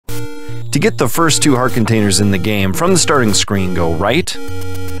To get the first 2 heart containers in the game, from the starting screen, go right,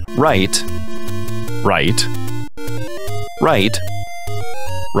 right, right, right,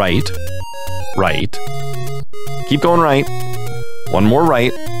 right, right. Keep going right. One more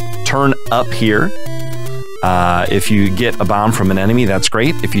right. Turn up here. If you get a bomb from an enemy, that's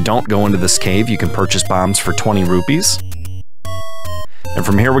great. If you don't, go into this cave. You can purchase bombs for 20 rupees. And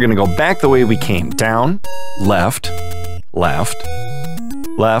from here, we're going to go back the way we came. Down, left, left,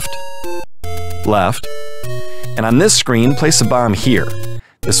 left, left. And on this screen, place a bomb here.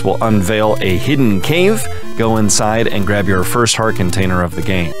 This will unveil a hidden cave. Go inside and grab your first heart container of the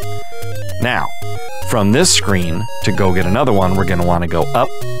game. Now, from this screen, to go get another one, we're going to want to go up,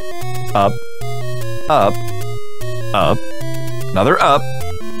 up, up, up, another up,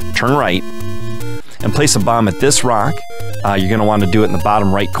 turn right, and place a bomb at this rock. You're going to want to do it in the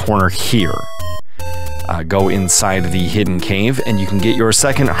bottom right corner here. Go inside the hidden cave, and you can get your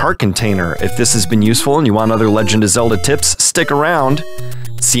second heart container. If this has been useful and you want other Legend of Zelda tips, stick around.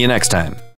 See you next time.